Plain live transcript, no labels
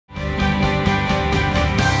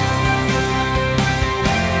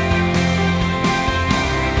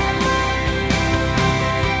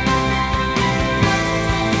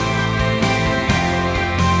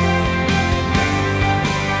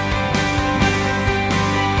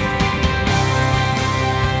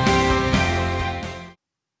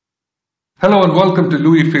Hello and welcome to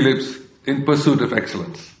Louis Philippe's In Pursuit of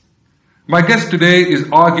Excellence. My guest today is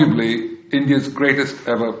arguably India's greatest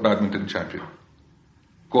ever badminton champion.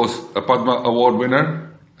 Of course, a Padma Award winner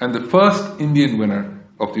and the first Indian winner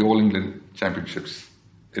of the All England Championships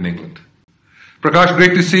in England. Prakash,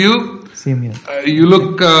 great to see you. Same here. You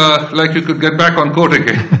look like you could get back on court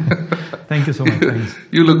again. Thank you so much. Thanks.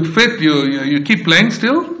 You look fit. You keep playing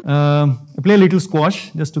still? I play a little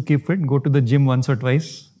squash just to keep fit. Go to the gym once or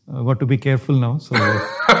twice. Got to be careful now, so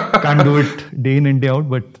can't do it day in and day out,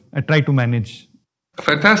 but I try to manage.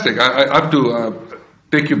 Fantastic. I have to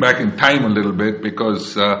take you back in time a little bit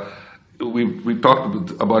because we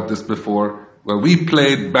talked about this before. Well, we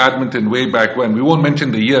played badminton way back when. We won't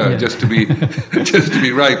mention the year just to be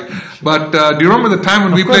right. But do you remember the time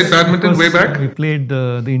when we played badminton way back? We played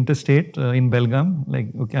the interstate in Belgaum.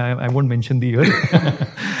 I won't mention the year.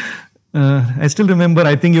 I still remember.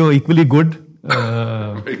 I think you were equally good.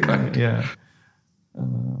 Very kind.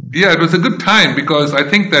 Yeah, it was a good time because I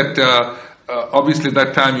think that obviously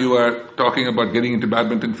that time you were talking about getting into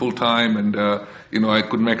badminton full time, and I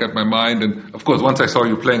couldn't make up my mind. And of course, once I saw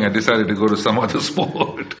you playing, I decided to go to some other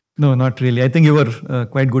sport. No, not really. I think you were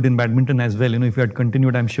quite good in badminton as well. If you had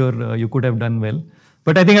continued, I'm sure you could have done well.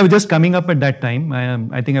 But I think I was just coming up at that time.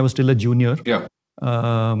 I think I was still a junior. Yeah.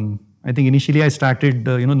 I think initially I started,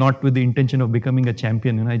 not with the intention of becoming a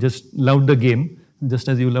champion. I just loved the game, just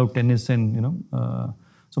as you love tennis, and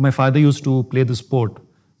So my father used to play the sport,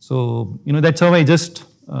 so that's how I just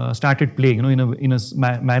started playing. In a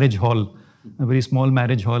marriage hall, a very small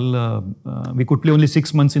marriage hall. We could play only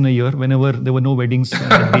 6 months in a year, whenever there were no weddings.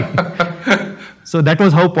 So that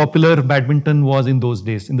was how popular badminton was in those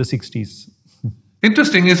days, in the 60s.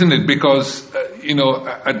 Interesting, isn't it? Because,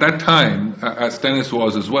 at that time, as tennis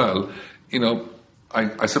was as well,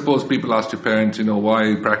 I suppose people asked your parents, why are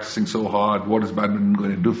you practicing so hard? What is badminton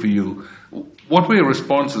going to do for you? What were your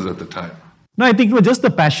responses at the time? No, I think it was just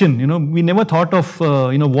the passion. We never thought of,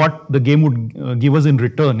 what the game would give us in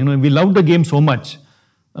return. We loved the game so much.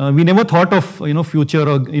 We never thought of, future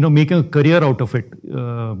or, making a career out of it.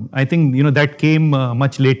 I think, that came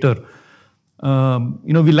much later.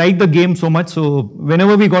 We liked the game so much, so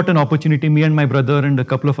whenever we got an opportunity, me and my brother and a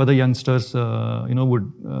couple of other youngsters,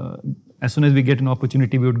 would as soon as we get an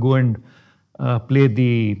opportunity, we would go and play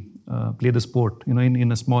the sport,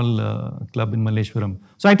 in a small club in Malleshwaram.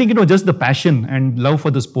 So I think it was just the passion and love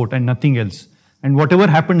for the sport and nothing else. And whatever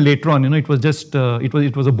happened later on, it was just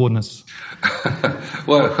it was a bonus.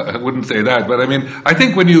 Well, I wouldn't say that, but I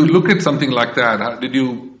think when you look at something like that, did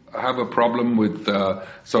you have a problem with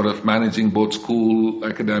sort of managing both school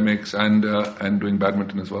academics and doing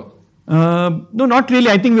badminton as well? No, not really.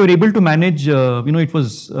 I think we were able to manage. It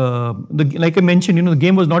was like I mentioned. The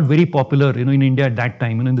game was not very popular. In India at that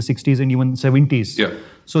time. In the 60s and even 70s. Yeah.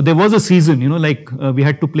 So there was a season. We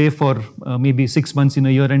had to play for maybe 6 months in a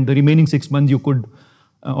year, and the remaining 6 months you could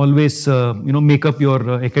always make up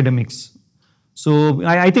your academics. So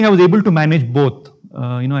I think I was able to manage both.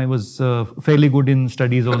 I was fairly good in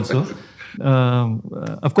studies also.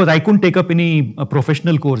 Of course, I couldn't take up any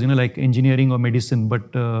professional course, like engineering or medicine.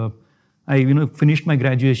 But I, finished my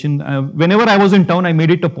graduation. Whenever I was in town, I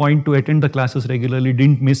made it a point to attend the classes regularly.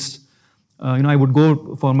 Didn't miss. I would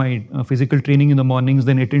go for my physical training in the mornings,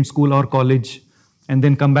 then attend school or college, and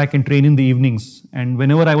then come back and train in the evenings. And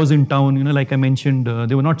whenever I was in town, like I mentioned,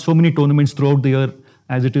 there were not so many tournaments throughout the year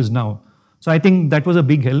as it is now. So I think that was a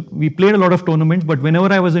big help. We played a lot of tournaments, but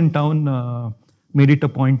whenever I was in town, made it a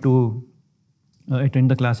point to attend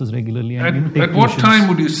the classes regularly. And, at what time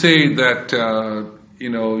would you say that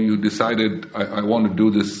you decided I want to do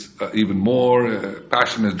this even more?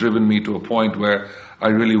 Passion has driven me to a point where I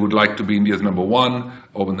really would like to be India's number one,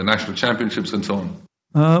 or win the national championships and so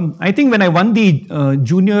on. I think when I won the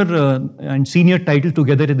junior and senior title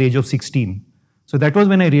together at the age of 16. So that was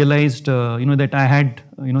when I realized, that I had,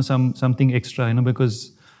 something extra,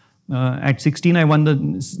 because at 16 I won the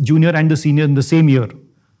junior and the senior in the same year.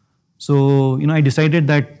 So, I decided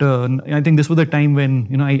that I think this was the time when,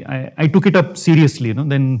 I took it up seriously.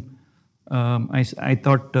 Then I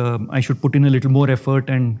thought I should put in a little more effort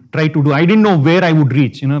and try to do. I didn't know where I would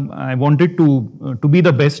reach. I wanted to be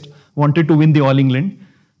the best, wanted to win the All England.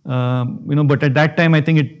 But at that time I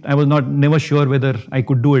think I was never sure whether I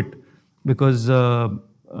could do it. Because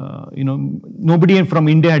nobody from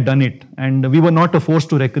India had done it, and we were not a force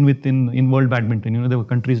to reckon with in world badminton. There were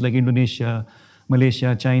countries like Indonesia,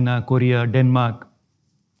 Malaysia, China, Korea, Denmark.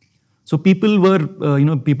 So people were,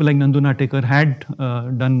 people like Nandu Natekar had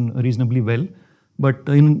done reasonably well, but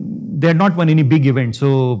they had not won any big event.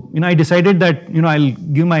 So I decided that I'll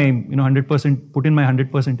give my 100%, put in my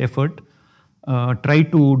 100% effort, try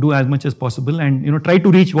to do as much as possible, and try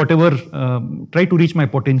to reach try to reach my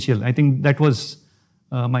potential. I think that was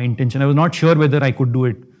my intention. I was not sure whether I could do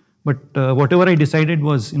it, but whatever I decided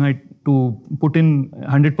was to put in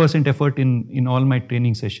 100% effort in all my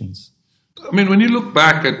training sessions. I mean, when you look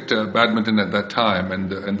back at badminton at that time and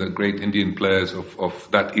the great Indian players of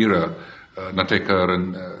that era, Natekar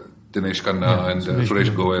and Dinesh Khanna and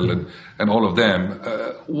Suresh Goel and all of them,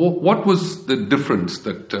 what was the difference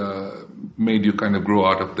that made you kind of grow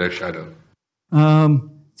out of their shadow?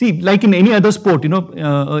 See, like in any other sport, in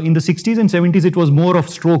the 60s and 70s, it was more of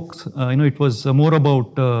strokes. It was more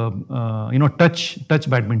about, touch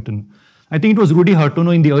badminton. I think it was Rudy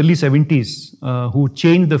Hartono in the early 70s who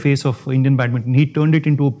changed the face of Indian badminton. He turned it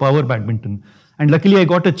into power badminton. And luckily, I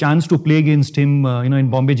got a chance to play against him, in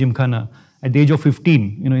Bombay Gymkhana at the age of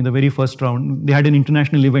 15, in the very first round. They had an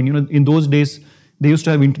international event. In those days, they used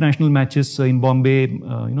to have international matches in Bombay.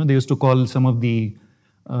 They used to call some of the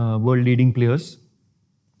world leading players.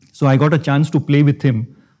 So I got a chance to play with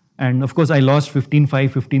him. And of course, I lost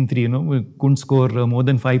 15-5, 15-3, we couldn't score more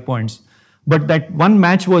than 5 points. But that one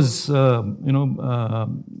match was, gave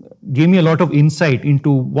me a lot of insight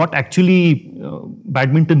into what actually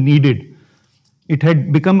badminton needed. It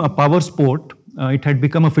had become a power sport. It had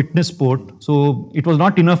become a fitness sport. So it was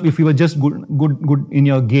not enough if you were just good in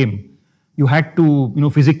your game. You had to,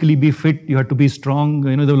 physically be fit. You had to be strong.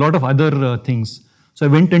 There were a lot of other things. So I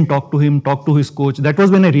went and talked to him, talked to his coach. That was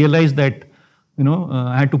when I realized that,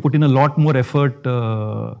 I had to put in a lot more effort,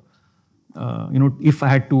 if I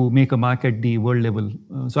had to make a mark at the world level.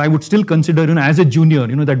 So I would still consider, as a junior,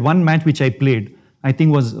 that one match which I played, I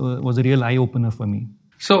think was a real eye-opener for me.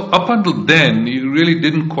 So up until then, you really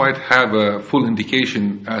didn't quite have a full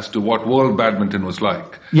indication as to what world badminton was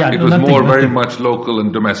like. Yeah, it was very much local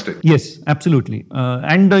and domestic. Yes, absolutely.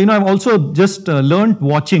 And I've also just learned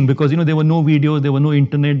watching, because there were no videos, there were no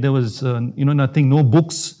internet, there was nothing, no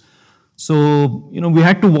books. So we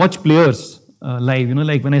had to watch players live.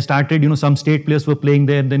 Like when I started, some state players were playing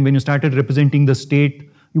there. Then when you started representing the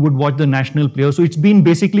state, you would watch the national players. So it's been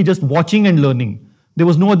basically just watching and learning. There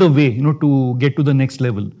was no other way, to get to the next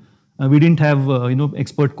level. We didn't have,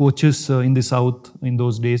 expert coaches in the South in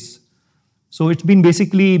those days. So it's been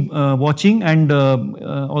basically watching and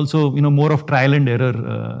also, more of trial and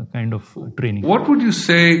error kind of training. What would you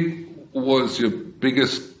say was your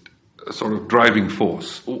biggest sort of driving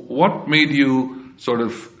force? What made you sort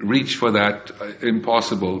of reach for that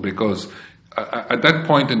impossible? Because at that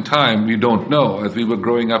point in time, we don't know. As we were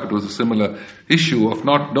growing up, it was a similar issue of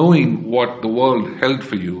not knowing what the world held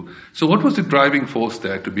for you. So what was the driving force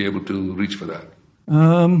there to be able to reach for that?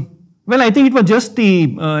 Well, I think it was just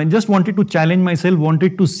just wanted to challenge myself,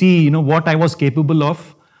 wanted to see, what I was capable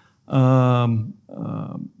of.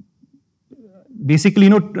 Basically,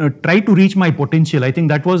 try to reach my potential. I think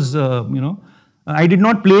that was, I did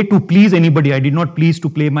not play to please anybody. I did not please to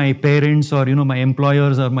play my parents or, my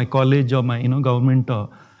employers or my college or my, government.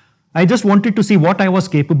 I just wanted to see what I was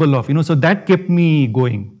capable of, so that kept me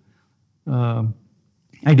going.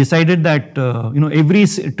 I decided that, every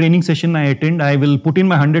training session I attend, I will put in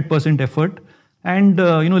my 100% effort and,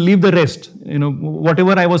 leave the rest,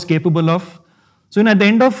 whatever I was capable of. So at the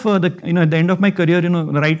end of at the end of my career,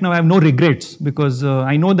 right now I have no regrets, because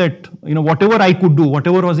I know that, whatever I could do,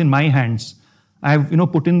 whatever was in my hands, I have,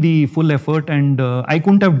 put in the full effort, and I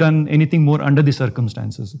couldn't have done anything more under the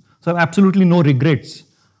circumstances. So I have absolutely no regrets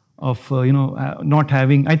of, not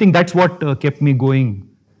having. I think that's what kept me going,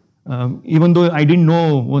 even though I didn't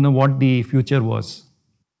know, what the future was.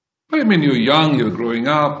 I mean, you're young, you're growing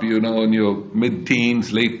up, in your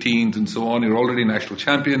mid-teens, late teens, and so on. You're already national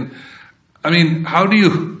champion. I mean, how do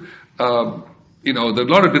you, there are a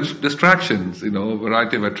lot of distractions, a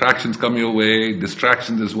variety of attractions come your way,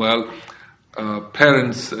 distractions as well.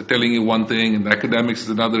 Parents telling you one thing and academics is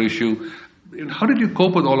another issue. How did you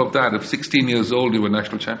cope with all of that? If 16 years old, you were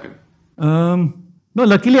national champion. No,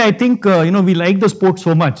 luckily, I think, we like the sport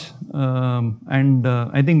so much. And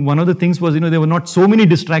I think one of the things was, there were not so many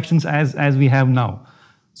distractions as we have now.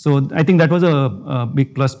 So I think that was a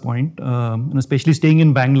big plus point, especially staying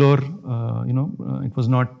in Bangalore. It was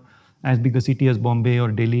not as big a city as Bombay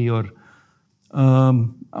or Delhi or.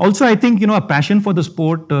 Also, I think, a passion for the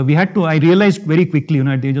sport. I realized very quickly,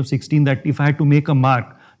 at the age of 16, that if I had to make a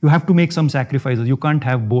mark, you have to make some sacrifices. You can't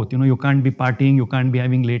have both. You can't be partying, you can't be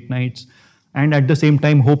having late nights, and at the same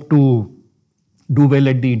time hope to do well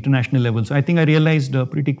at the international level. So I think I realized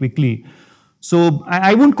pretty quickly. So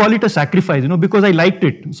I wouldn't call it a sacrifice, because I liked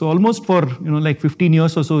it. So almost for, like 15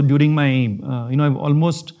 years or so during my, I've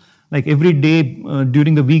almost like every day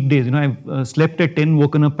during the weekdays, I've slept at 10,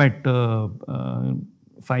 woken up at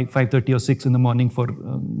 5:30 or 6 in the morning for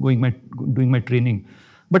doing my training.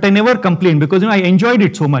 But I never complained because I enjoyed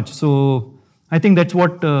it so much. So I think that's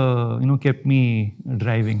what kept me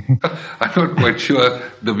driving. I'm not quite sure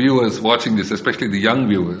the viewers watching this, especially the young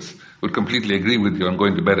viewers, would completely agree with you on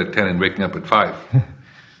going to bed at 10 and waking up at 5.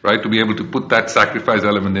 Right, to be able to put that sacrifice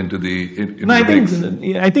element into the.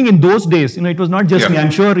 I think in those days, it was not just me. I'm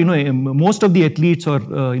sure most of the athletes or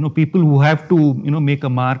people who have to make a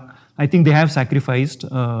mark. I think they have sacrificed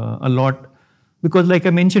a lot because, like I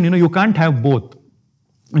mentioned, you can't have both.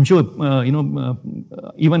 I'm sure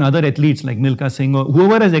even other athletes like Milkha Singh or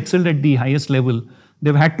whoever has excelled at the highest level,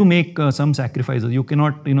 they've had to make some sacrifices. You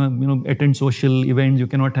cannot attend social events. You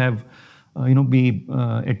cannot have. Be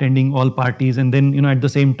attending all parties and then, at the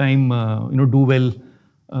same time, do well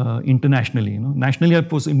internationally. Nationally, of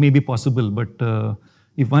course, it may be possible, but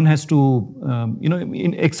if one has to,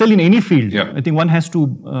 excel in any field, I think one has to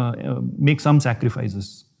make some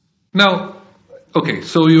sacrifices. Now, okay,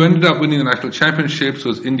 so you ended up winning the national championships,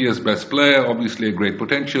 was India's best player, obviously a great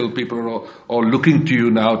potential. People are all looking to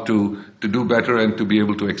you now to do better and to be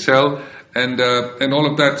able to excel and all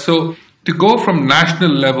of that. So, to go from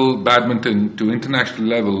national level badminton to international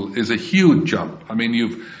level is a huge jump. I mean,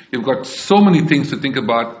 you've got so many things to think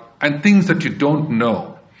about and things that you don't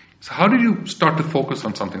know. So how did you start to focus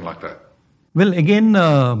on something like that? Well, again,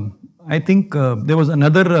 I think there was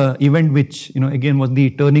another event which, again was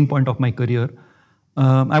the turning point of my career.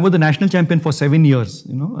 I was the national champion for 7 years,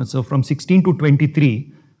 so from 16 to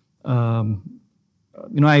 23. I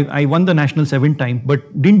won the national 7 times,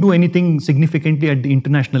 but didn't do anything significantly at the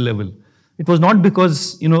international level. It was not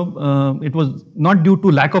because, it was not due to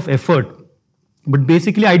lack of effort, but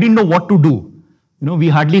basically I didn't know what to do. We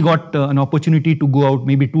hardly got an opportunity to go out,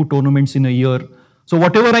 maybe 2 tournaments in a year. So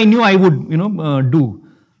whatever I knew, I would, do.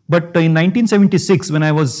 But in 1976, when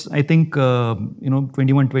I was, I think,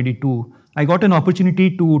 21, 22, I got an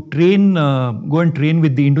opportunity to go and train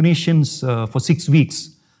with the Indonesians for 6 weeks.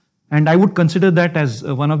 And I would consider that as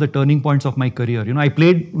one of the turning points of my career. I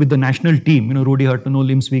played with the national team, Rudy Hartono,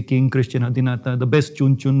 Lim Swee King, Christian Adinata, the best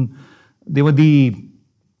Chun Chun. They were the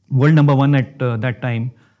world number 1 at that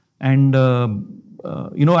time. And,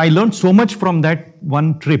 I learned so much from that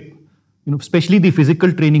one trip, especially the physical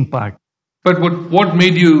training part. But what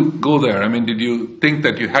made you go there? I mean, did you think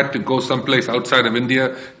that you had to go someplace outside of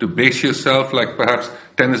India to base yourself, like perhaps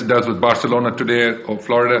tennis does with Barcelona today or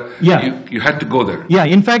Florida? Yeah. You had to go there. Yeah.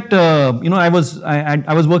 In fact, I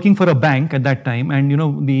was working for a bank at that time, and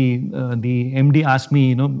the MD asked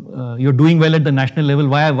me, you're doing well at the national level.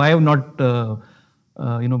 Why have not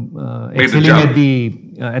excelling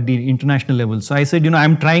at the international level? So I said,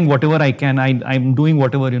 I'm trying whatever I can. I'm doing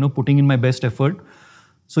whatever, putting in my best effort.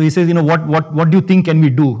 So he says, what do you think can we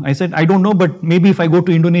do? I said, I don't know, but maybe if I go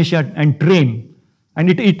to Indonesia and train. And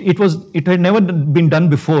it had never been done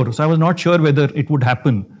before. So I was not sure whether it would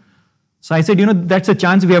happen. So I said, that's a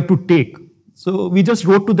chance we have to take. So we just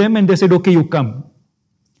wrote to them and they said, okay, you come.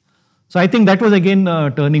 So I think that was again a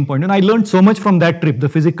turning point. And I learned so much from that trip, the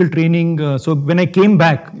physical training. So when I came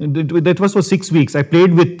back, that was for 6 weeks. I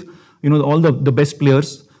played with, all the best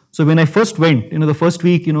players. So when I first went, the first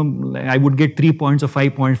week, I would get 3 points or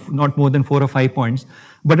 5 points, not more than 4 or 5 points.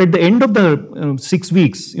 But at the end of the 6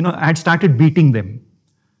 weeks, I had started beating them.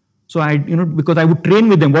 So because I would train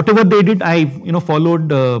with them, whatever they did, I,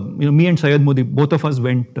 followed. Me and Syed Modi, both of us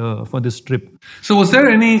went for this trip. So was there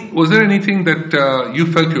anything that you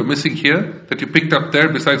felt you were missing here that you picked up there,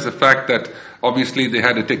 besides the fact that obviously they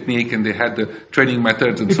had a technique and they had the training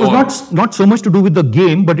methods and so on? It was not so much to do with the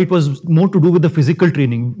game, but it was more to do with the physical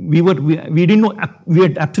training. We didn't know, we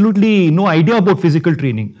had absolutely no idea about physical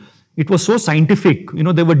training. It was so scientific.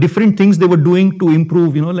 There were different things they were doing to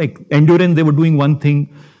improve. Like endurance, they were doing one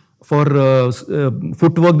thing. For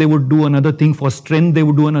footwork, they would do another thing. For strength, they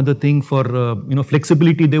would do another thing. For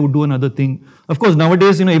flexibility, they would do another thing. Of course,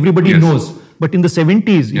 nowadays, everybody knows. But in the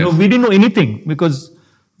 70s, we didn't know anything because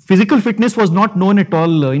physical fitness was not known at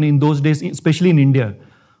all in those days, especially in India.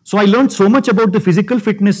 So I learned so much about the physical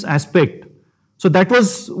fitness aspect. So that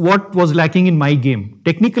was what was lacking in my game.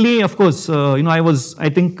 Technically, of course, I was, I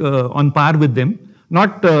think, on par with them.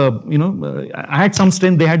 Not, I had some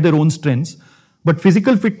strength. They had their own strengths. But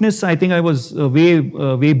physical fitness, I think I was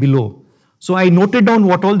way below. So I noted down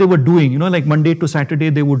what all they were doing. Like Monday to Saturday,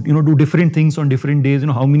 they would, do different things on different days.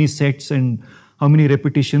 How many sets and how many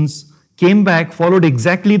repetitions. Came back, followed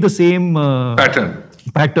exactly the same pattern.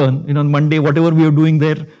 On Monday, whatever we were doing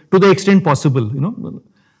there, to the extent possible.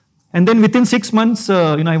 And then within 6 months,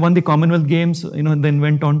 I won the Commonwealth Games. Then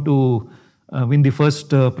went on to win the first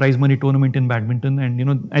prize money tournament in badminton.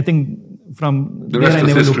 And I think from the there rest I is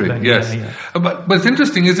never history. looked back. Yes, Yeah, yeah. but it's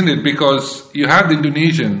interesting, isn't it? Because you have the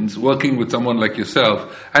Indonesians working with someone like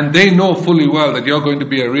yourself, and they know fully well that you're going to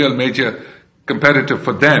be a real major competitor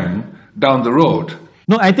for them down the road.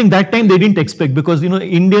 No, I think that time they didn't expect, because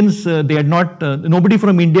Indians, they had not, nobody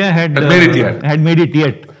from India had made it yet. Had made it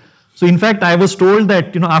yet. So in fact, I was told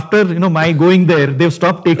that after my going there, they've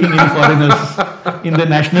stopped taking any foreigners in the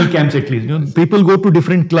national camps at least. People go to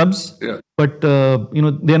different clubs, Yeah. but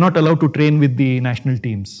they are not allowed to train with the national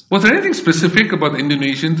teams. Was there anything specific about the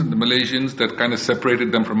Indonesians and the Malaysians that kind of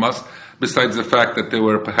separated them from us, besides the fact that they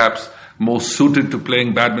were perhaps more suited to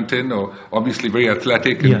playing badminton, or obviously very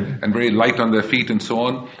athletic and very light on their feet and so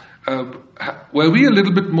on? Were we a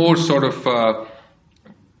little bit more sort of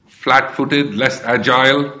flat-footed, less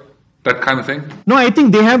agile, that kind of thing? No, I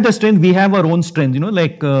think they have the strength. We have our own strength.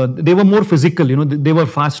 They were more physical. They were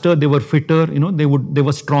faster. They were fitter. They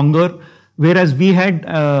were stronger. Whereas we had,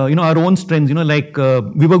 our own strengths.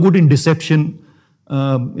 We were good in deception.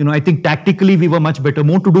 I think tactically we were much better.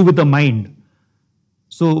 More to do with the mind.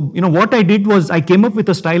 So, what I did was I came up with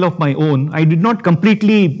a style of my own. I did not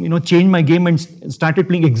completely, change my game and started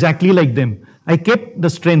playing exactly like them. I kept the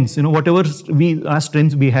strengths. Whatever our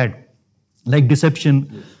strengths we had, like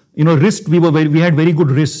deception. Wrist, we had very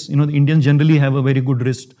good wrists. The Indians generally have a very good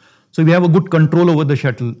wrist. So we have a good control over the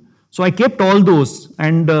shuttle. So I kept all those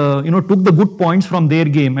and, took the good points from their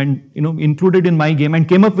game and, included in my game and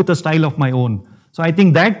came up with a style of my own. So I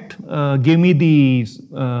think that gave me the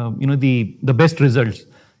best results.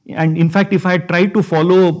 And in fact, if I had tried to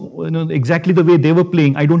follow, exactly the way they were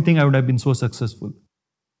playing, I don't think I would have been so successful.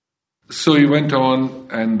 So you went on,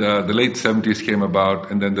 and the late 70s came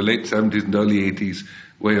about, and then the late 70s and early 80s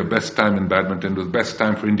were your best time in badminton. It was the best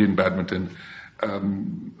time for Indian badminton.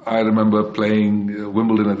 I remember playing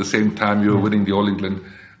Wimbledon at the same time you were winning the All England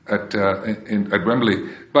at Wembley.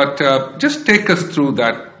 But just take us through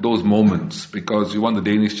those moments, because you won the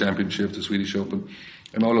Danish Championship, the Swedish Open,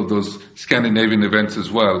 and all of those Scandinavian events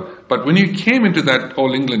as well. But when you came into that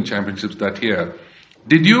All England Championships that year,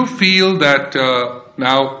 did you feel that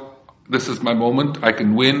now this is my moment, I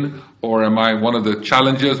can win, or am I one of the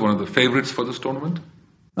challengers, one of the favorites for this tournament?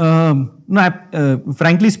 No,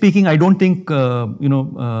 frankly speaking, I don't think,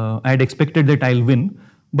 I had expected that I'll win.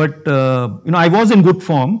 But, I was in good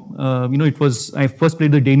form. I first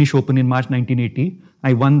played the Danish Open in March 1980.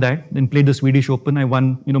 I won that, then played the Swedish Open. I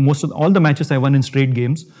won, most of all the matches I won in straight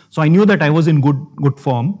games. So I knew that I was in good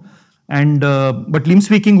form. And, but Lim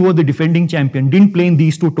Swee King, who was the defending champion, didn't play in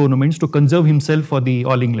these two tournaments to conserve himself for the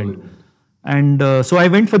All England. And so I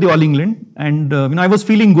went for the All England, and I was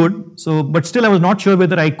feeling good. So, but still, I was not sure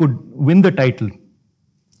whether I could win the title.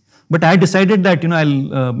 But I decided that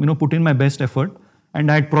I'll put in my best effort, and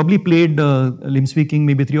I had probably played Lim Swee King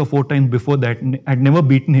maybe 3 or 4 times before that. I had never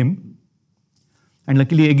beaten him, and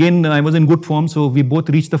luckily again I was in good form. So we both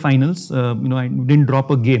reached the finals. I didn't drop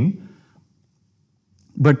a game.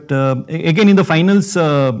 But again in the finals,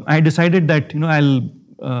 I decided that I'll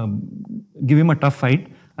give him a tough fight.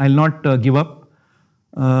 I'll not give up,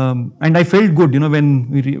 and I felt good,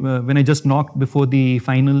 when I just knocked before the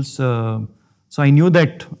finals. So I knew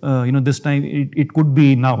that this time it could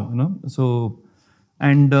be now, So,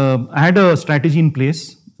 and I had a strategy in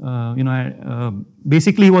place.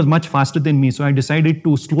 Basically he was much faster than me, so I decided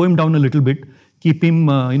to slow him down a little bit, keep him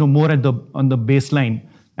more on the baseline,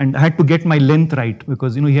 and I had to get my length right,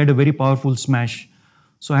 because he had a very powerful smash.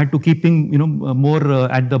 So I had to keep him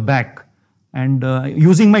more at the back. And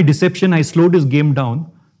using my deception, I slowed his game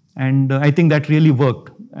down, and I think that really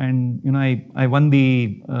worked. And I won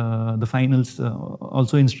the finals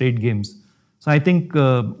also in straight games. So I think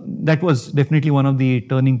that was definitely one of the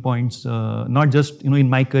turning points, not just in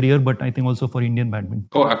my career, but I think also for Indian badminton.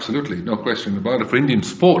 Oh, absolutely, no question about it. For Indian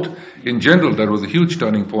sport in general, that was a huge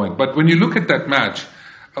turning point. But when you look at that match,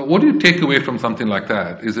 what do you take away from something like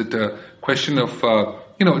that? Is it a question of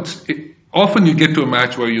often you get to a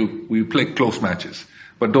match where you play close matches,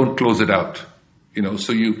 but don't close it out.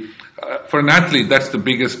 So for an athlete, that's the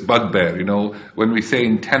biggest bugbear. When we say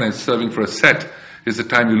in tennis, serving for a set is the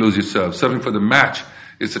time you lose your serve. Serving for the match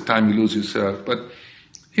is the time you lose your serve. But,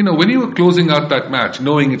 when you were closing out that match,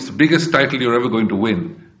 knowing it's the biggest title you're ever going to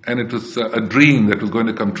win, and it was a dream that was going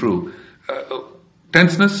to come true,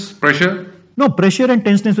 tenseness, pressure? No, pressure and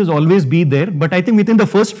tenseness will always be there, but I think within the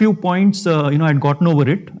first few points, I had gotten over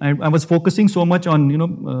it. I was focusing so much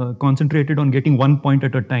on, concentrated on getting 1 point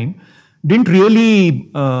at a time. Didn't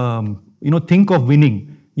really, think of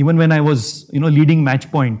winning, even when I was, leading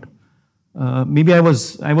match point. Maybe I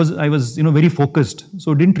was, very focused.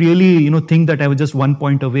 So didn't really, think that I was just 1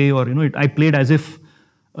 point away, or, I played as if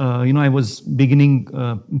I was beginning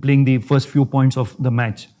playing the first few points of the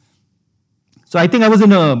match. So I think I was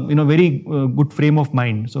in a very good frame of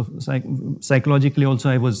mind. So psychologically also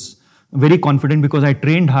I was very confident because I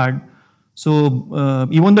trained hard. So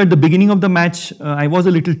even though at the beginning of the match I was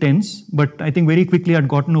a little tense, but I think very quickly I'd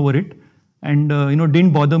gotten over it, and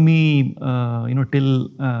didn't bother me till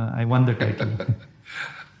I won the title.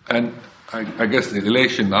 And I guess the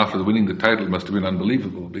elation after winning the title must have been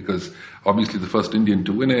unbelievable, because obviously the first Indian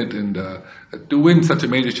to win it, and to win such a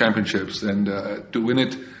major championships, and to win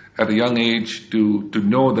it at a young age, to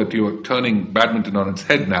know that you're turning badminton on its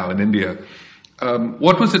head now in India.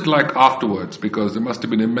 What was it like afterwards? Because there must have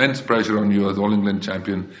been immense pressure on you as All England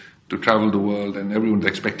champion to travel the world, and everyone's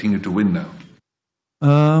expecting you to win now.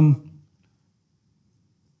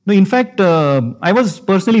 No, in fact, I was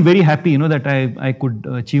personally very happy, that I could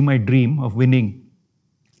achieve my dream of winning.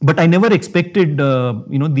 But I never expected, to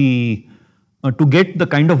get the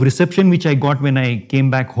kind of reception which I got when I came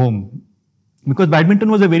back home. Because badminton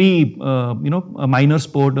was a very, a minor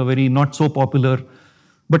sport, a very not so popular.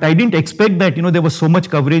 But I didn't expect that, there was so much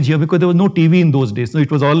coverage here, because there was no TV in those days. So it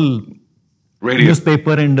was all radio,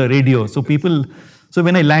 newspaper and radio. So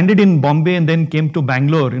when I landed in Bombay and then came to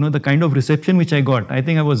Bangalore, the kind of reception which I got, I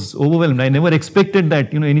think I was overwhelmed. I never expected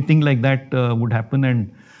that, anything like that would happen.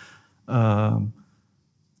 And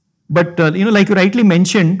but like you rightly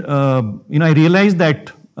mentioned, I realized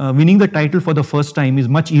that winning the title for the first time is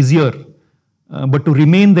much easier. But to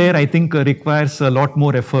remain there, I think requires a lot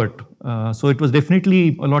more effort. So it was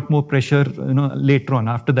definitely a lot more pressure, later on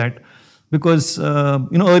after that. Because,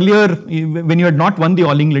 earlier, when you had not won the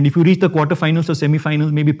All England, if you reach the quarterfinals or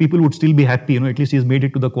semi-finals, maybe people would still be happy, at least he's made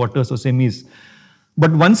it to the quarters or semis.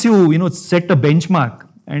 But once you, set a benchmark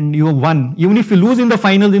and you have won, even if you lose in the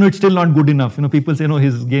finals, it's still not good enough. People say, no,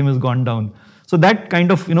 his game has gone down. So that kind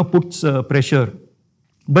of, puts pressure.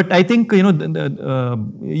 But I think, you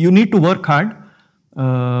need to work hard.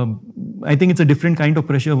 I think it's a different kind of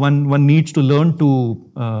pressure. One needs to learn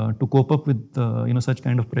to cope up with such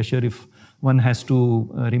kind of pressure if one has to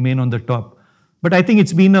remain on the top. But I think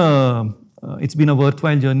it's been a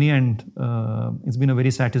worthwhile journey, and it's been a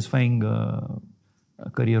very satisfying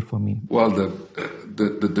career for me. Well,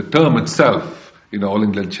 the term itself, All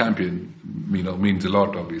England champion, means a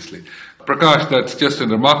lot, obviously. Prakash, that's just a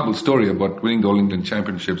remarkable story about winning the All England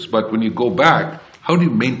championships. But when you go back, how do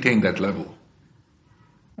you maintain that level?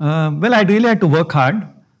 Well, I really had to work hard.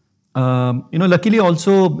 Luckily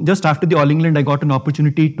also, just after the All England, I got an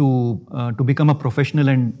opportunity to become a professional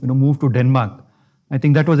and move to Denmark. I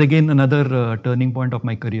think that was again another turning point of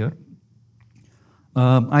my career.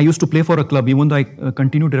 I used to play for a club, even though I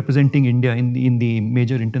continued representing India in the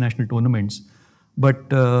major international tournaments.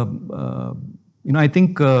 But I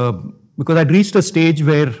think because I'd reached a stage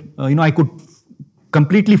where I could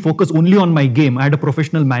completely focus only on my game. I had a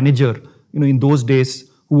professional manager, in those days,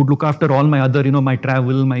 who would look after all my other, my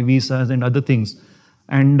travel, my visas and other things.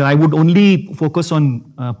 And I would only focus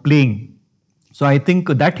on playing. So I think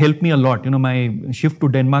that helped me a lot. My shift to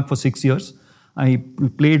Denmark for 6 years, I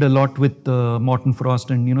played a lot with Morten Frost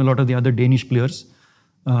and, a lot of the other Danish players.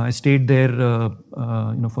 I stayed there,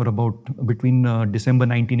 for about between December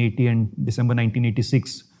 1980 and December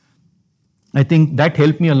 1986. I think that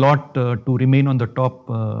helped me a lot to remain on the top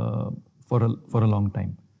for a long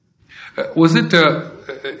time. Was it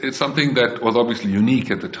it's something that was obviously unique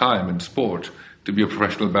at the time in sport to be a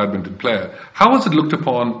professional badminton player? How was it looked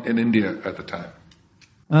upon in India at the time?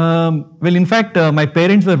 Well, in fact, my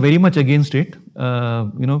parents were very much against it.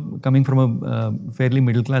 Coming from a fairly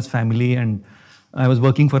middle-class family, and I was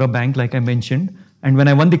working for a bank, like I mentioned. And when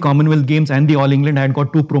I won the Commonwealth Games and the All England, I had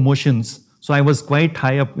got 2 promotions. So I was quite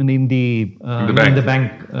high up in the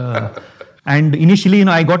bank. And initially,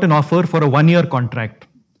 I got an offer for a 1-year contract.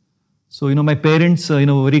 So, my parents, were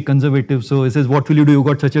very conservative. So he says, what will you do? You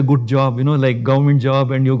got such a good job, like government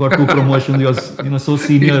job, and you got 2 promotions. You're, so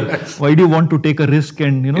senior. Yes. Why do you want to take a risk?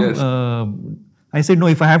 And, yes. I said, no,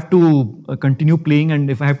 if I have to continue playing and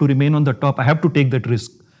if I have to remain on the top, I have to take that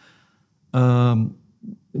risk.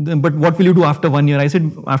 But what will you do after 1 year? I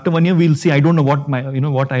said, after 1 year, we'll see. I don't know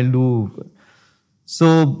what I'll do.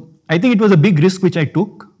 So I think it was a big risk which I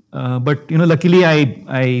took. But luckily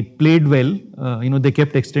I played well. They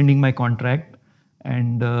kept extending my contract,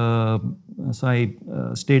 and so I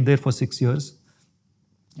stayed there for 6 years.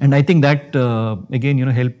 And I think that again,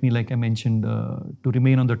 helped me, like I mentioned, to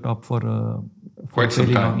remain on the top for quite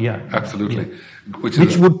some time. Yeah, absolutely. Yeah.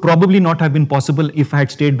 Which would probably not have been possible if I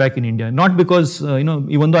had stayed back in India. Not because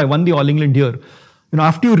even though I won the All England here,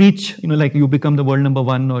 after you reach, like you become the world number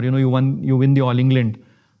 1, or you win the All England.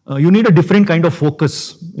 you need a different kind of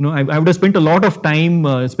focus. I would have spent a lot of time,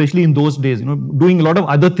 especially in those days, doing a lot of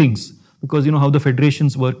other things because how the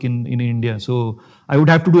federations work in India. So I would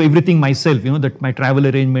have to do everything myself. That my travel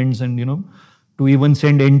arrangements and to even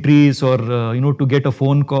send entries or to get a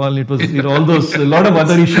phone call. It was all those a lot of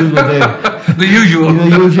other issues were there. The usual, the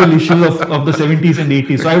usual issues of the 70s and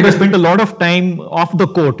 80s. So I would have spent a lot of time off the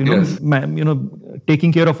court. Yes.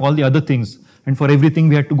 Taking care of all the other things. And for everything,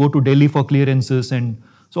 we had to go to Delhi for clearances, and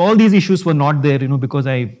so all these issues were not there. Because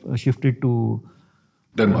I shifted to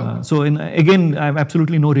Denmark. So again, I have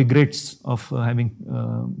absolutely no regrets of having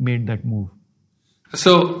made that move.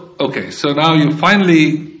 So now you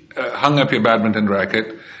finally hung up your badminton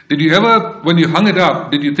racket. Did you ever, when you hung it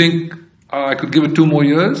up, did you think I could give it 2 more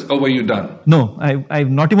years, or were you done? No, I've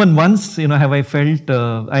not even once, have I felt.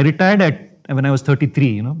 I retired when I was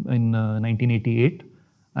 33, in 1988.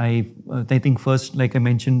 I think first, like I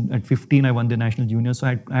mentioned, at 15 I won the national junior, so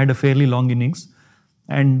I had a fairly long innings,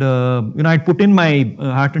 and I'd put in my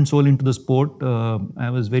heart and soul into the sport. I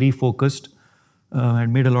was very focused. I'd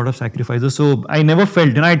made a lot of sacrifices, so I never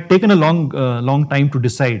felt. I'd taken a long time to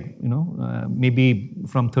decide. Maybe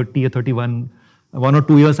from 30 or 31, 1 or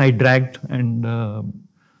 2 years I dragged, and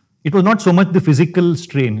it was not so much the physical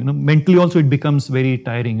strain. Mentally also it becomes very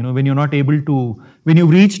tiring. When you're not able to, when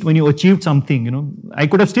you achieved something. I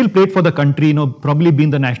could have still played for the country. Probably been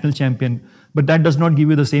the national champion, but that does not give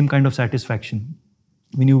you the same kind of satisfaction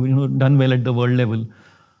when you've done well at the world level.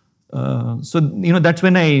 So that's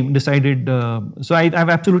when I decided. So I have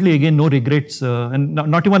absolutely again no regrets, and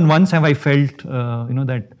not even once have I felt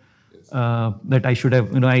that I should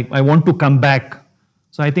have. I want to come back.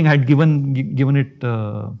 So I think I had given it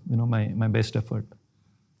my best effort.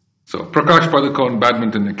 So Prakash Padukone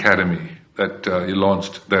Badminton Academy that you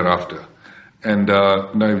launched thereafter, and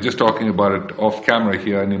now you're just talking about it off camera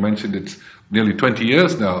here, and you mentioned it's nearly 20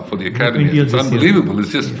 years now for the academy. It's unbelievable.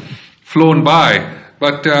 It's just flown by.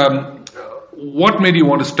 But what made you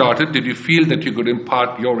want to start it? Did you feel that you could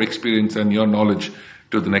impart your experience and your knowledge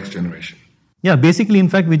to the next generation? Yeah, basically, in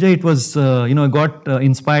fact, Vijay, it was, I got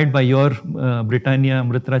inspired by your Vijay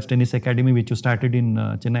Amritraj Tennis Academy, which you started in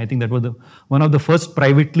Chennai. I think that was one of the first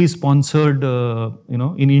privately sponsored,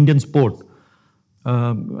 in Indian sport.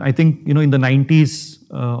 I think, in the 90s,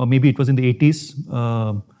 or maybe it was in the 80s,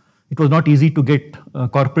 it was not easy to get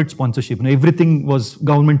corporate sponsorship. Everything was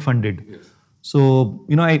government funded. Yes. So,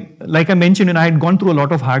 like I mentioned, I had gone through a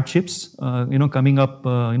lot of hardships, coming up,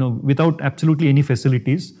 without absolutely any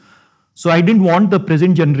facilities. So I didn't want the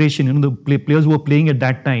present generation, the players who were playing at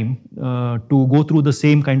that time, to go through the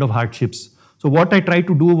same kind of hardships. So what I tried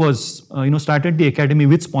to do was, started the academy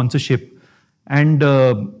with sponsorship, and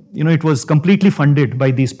it was completely funded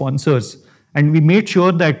by these sponsors. And we made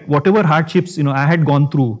sure that whatever hardships I had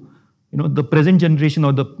gone through, the present generation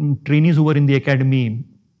or the trainees who were in the academy,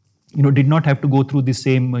 did not have to go through the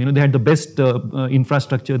same. They had the best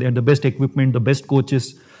infrastructure, they had the best equipment, the best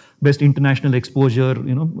coaches, best international exposure,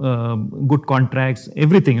 good contracts,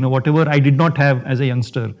 everything, whatever I did not have as a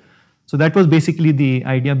youngster. So that was basically the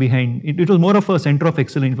idea behind it. It was more of a center of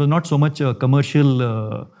excellence. It was not so much a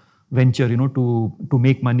commercial venture, to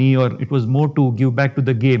make money, or it was more to give back to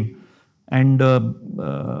the game. And,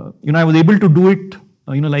 I was able to do it,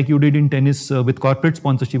 like you did in tennis with corporate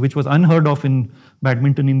sponsorship, which was unheard of in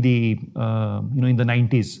badminton in the, in the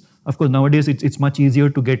 90s. Of course, nowadays it's much easier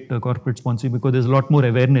to get corporate sponsorship because there's a lot more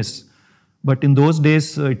awareness. But in those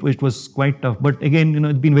days, it was quite tough. But again,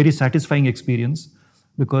 it's been a very satisfying experience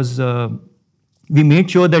because we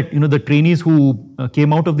made sure that, the trainees who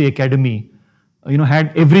came out of the academy,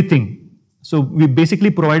 had everything. So we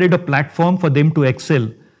basically provided a platform for them to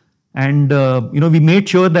excel. And, we made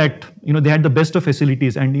sure that, they had the best of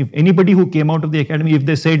facilities. And if anybody who came out of the academy, if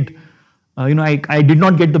they said, I did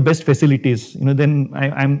not get the best facilities, then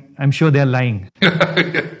I'm sure they're lying.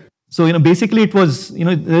 So, basically it was,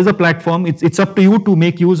 there's a platform. It's up to you to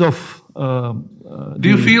make use of. Do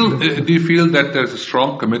you feel that there's a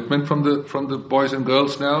strong commitment from the boys and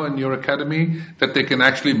girls now in your academy that they can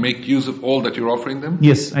actually make use of all that you're offering them?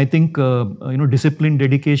 Yes, I think discipline,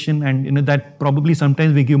 dedication, and that probably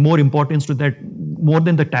sometimes we give more importance to that more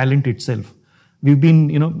than the talent itself. We've been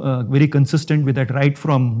very consistent with that right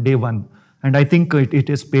from day one, and I think it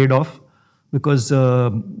has paid off because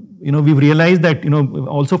we've realized that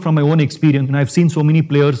also from my own experience, and I've seen so many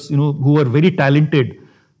players who are very talented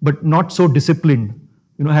but not so disciplined,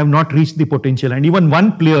 have not reached the potential. And even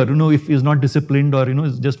one player, if he's not disciplined or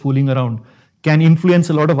is just fooling around, can influence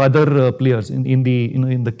a lot of other players in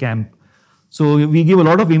the camp. So we give a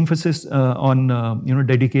lot of emphasis on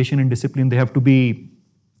dedication and discipline. They have to be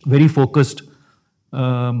very focused.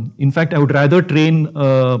 In fact, I would rather train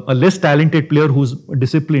a less talented player who's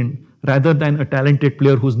disciplined rather than a talented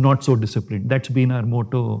player who's not so disciplined. That's been our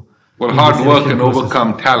motto. Well, hard work can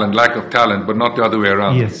overcome talent, lack of talent, but not the other way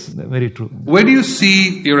around. Yes, very true. Where do you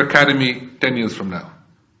see your academy 10 years from now?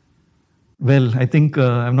 Well, I think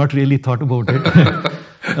I've not really thought about it.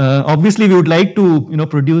 Obviously, we would like to,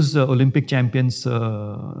 produce Olympic champions,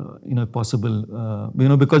 possible.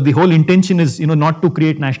 Because the whole intention is, not to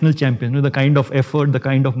create national champions. The kind of effort, the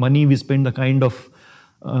kind of money we spend, the kind of,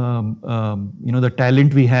 the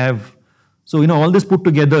talent we have. So, all this put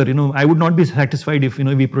together, I would not be satisfied if,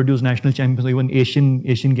 we produce national champions or even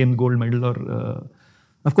Asian Games gold medal or.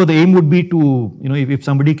 Of course, the aim would be to, if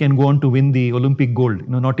somebody can go on to win the Olympic gold,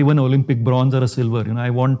 not even Olympic bronze or a silver.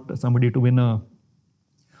 I want somebody to win a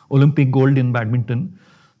Olympic gold in badminton,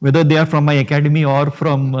 whether they are from my academy or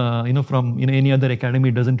from any other academy,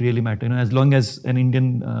 it doesn't really matter. As long as an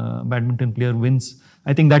Indian badminton player wins,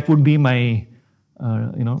 I think that would be my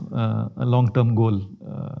a long-term goal.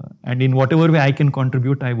 And in whatever way I can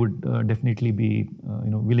contribute, I would definitely be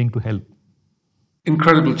willing to help.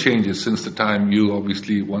 Incredible changes since the time you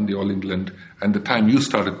obviously won the All England and the time you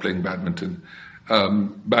started playing badminton.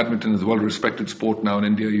 Badminton is a well-respected sport now in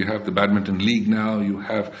India. You have the Badminton League now. You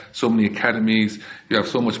have so many academies. You have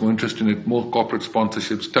so much more interest in it, more corporate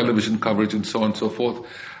sponsorships, television coverage, and so on and so forth.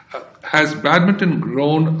 Has badminton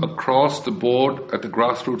grown across the board at the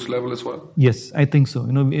grassroots level as well? Yes, I think so.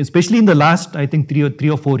 Especially in the last, I think,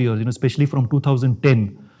 three or 4 years. Especially from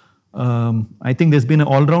 2010. I think there's been an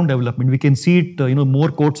all-round development. We can see it, more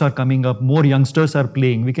courts are coming up, more youngsters are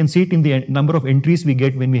playing. We can see it in the number of entries we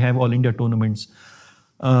get when we have all India tournaments.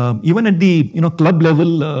 Even at the, club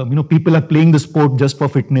level, people are playing the sport just for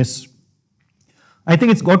fitness. I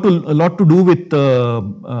think it's got a lot to do with,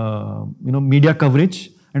 media coverage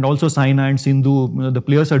and also Saina and Sindhu, the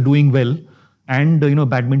players are doing well and,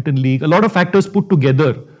 badminton league, a lot of factors put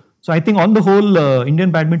together. So I think on the whole,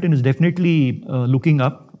 Indian badminton is definitely looking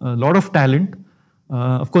up. A lot of talent.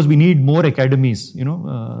 Of course, we need more academies.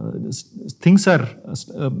 Things are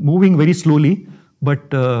moving very slowly, but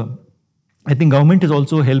I think government is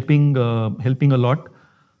also helping a lot.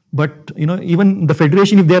 But even the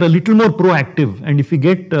federation, if they are a little more proactive, and if we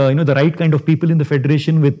get the right kind of people in the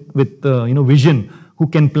federation with vision, who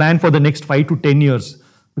can plan for the next 5 to 10 years.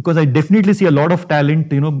 Because I definitely see a lot of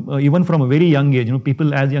talent, even from a very young age,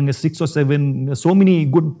 people as young as 6 or 7, so many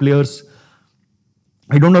good players.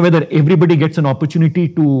 I don't know whether everybody gets an opportunity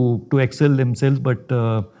to excel themselves, but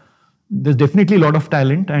there's definitely a lot of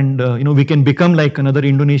talent, and we can become like another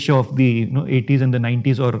Indonesia of the 80s and the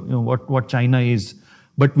 90s, or what China is.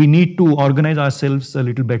 But we need to organize ourselves a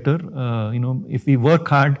little better. If we work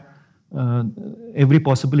hard, every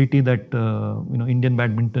possibility that Indian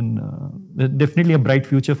badminton, there's definitely a bright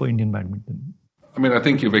future for Indian badminton. I mean, I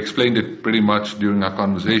think you've explained it pretty much during our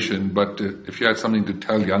conversation. But if you had something to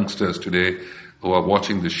tell youngsters today who are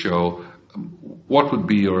watching the show, what would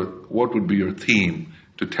be your theme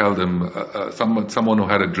to tell them? Someone who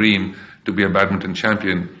had a dream to be a badminton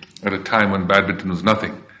champion at a time when badminton was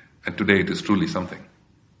nothing, and today it is truly something.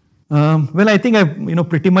 Well, I think I've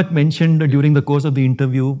pretty much mentioned during the course of the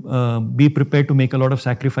interview. Be prepared to make a lot of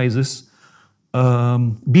sacrifices.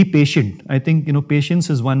 Be patient. I think patience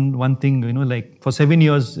is one thing. Like for 7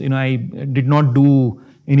 years, I did not do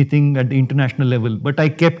anything at the international level, but I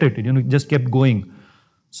kept it. Just kept going.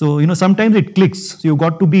 So sometimes it clicks. So you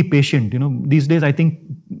got to be patient. These days I think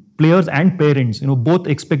players and parents, both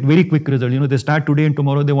expect very quick results. They start today and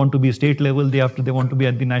tomorrow they want to be state level. Day after they want to be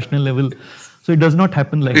at the national level. So it does not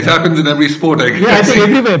happen like that. It happens in every sport, I guess. Yeah, I think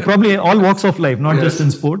everywhere, probably all walks of life, not just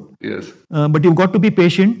in sport. Yes. But you've got to be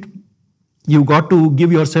patient. You've got to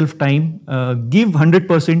give yourself time. Give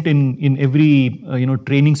 100% in every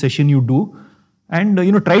training session you do, and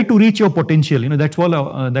try to reach your potential. That's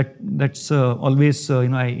all. That's always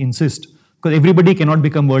I insist, because everybody cannot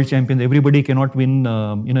become world champions. Everybody cannot win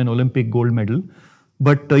an Olympic gold medal.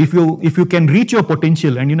 But if you can reach your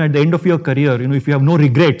potential, and at the end of your career, if you have no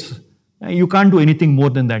regrets, you can't do anything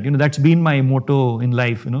more than that. That's been my motto in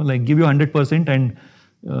life. Like give you 100% and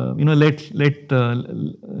let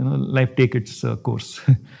life take its course.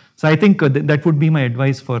 So I think that would be my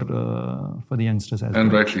advice for the youngsters as well.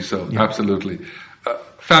 And rightly so, yeah. Absolutely.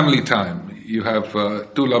 Family time. You have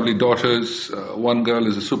 2 lovely daughters. One girl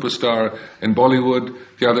is a superstar in Bollywood.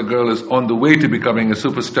 The other girl is on the way to becoming a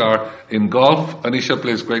superstar in golf. Anisha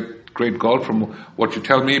plays great golf from what you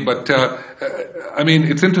tell me. But I mean,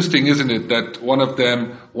 it's interesting, isn't it, that one of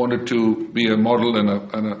them wanted to be a model and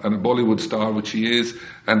a Bollywood star, which she is,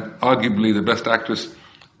 and arguably the best actress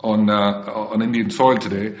on Indian soil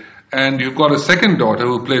today. And you've got a second daughter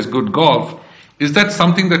who plays good golf Is that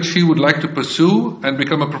something that she would like to pursue and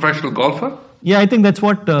become a professional golfer? Yeah, I think that's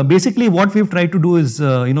what, basically what we've tried to do is,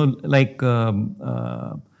 my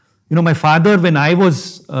father, when I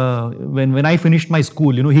was, when I finished my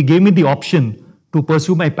school, he gave me the option to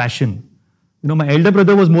pursue my passion. My elder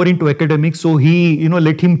brother was more into academics, so he,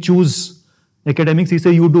 let him choose academics. He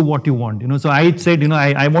said, you do what you want. So I said,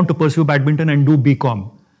 I want to pursue badminton and do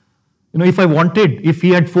BCom. If I wanted, if he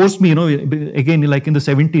had forced me, again, like in the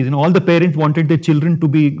 70s, all the parents wanted their children to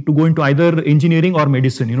go into either engineering or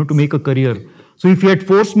medicine, to make a career. So if he had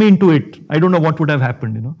forced me into it, I don't know what would have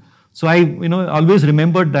happened, So I, always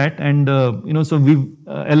remembered that, and, so we've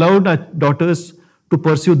allowed our daughters to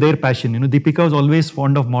pursue their passion. Deepika was always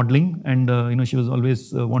fond of modeling, and, she was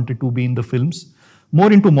always wanted to be in the films.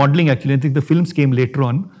 More into modeling, actually. I think the films came later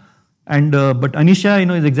on. And, but Anisha,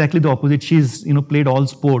 is exactly the opposite. She's, played all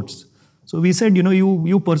sports. So we said,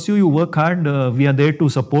 you pursue, you work hard, we are there to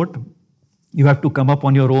support. You have to come up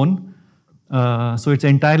on your own. So it's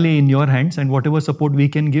entirely in your hands, and whatever support we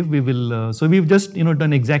can give, we will. So we've just,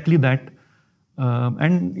 done exactly that.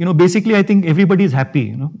 And, basically I think everybody is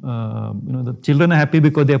happy, the children are happy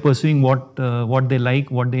because they're pursuing what they like,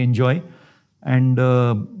 what they enjoy. And,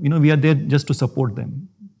 we are there just to support them.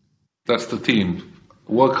 That's the theme.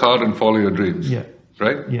 Work hard and follow your dreams. Yeah.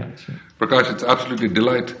 Right? Yeah, sure. Prakash, it's absolutely a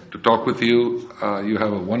delight to talk with you. You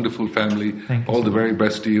have a wonderful family. Thank you, all the very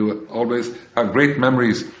best to you. Always have great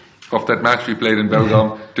memories of that match we played in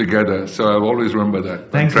Belgaum together. So I'll always remember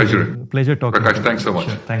that. Thanks. Treasure it. Pleasure talking Prakash, to you. thanks so much.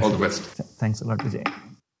 Sure, thanks. All the best. Thanks a lot, Vijay.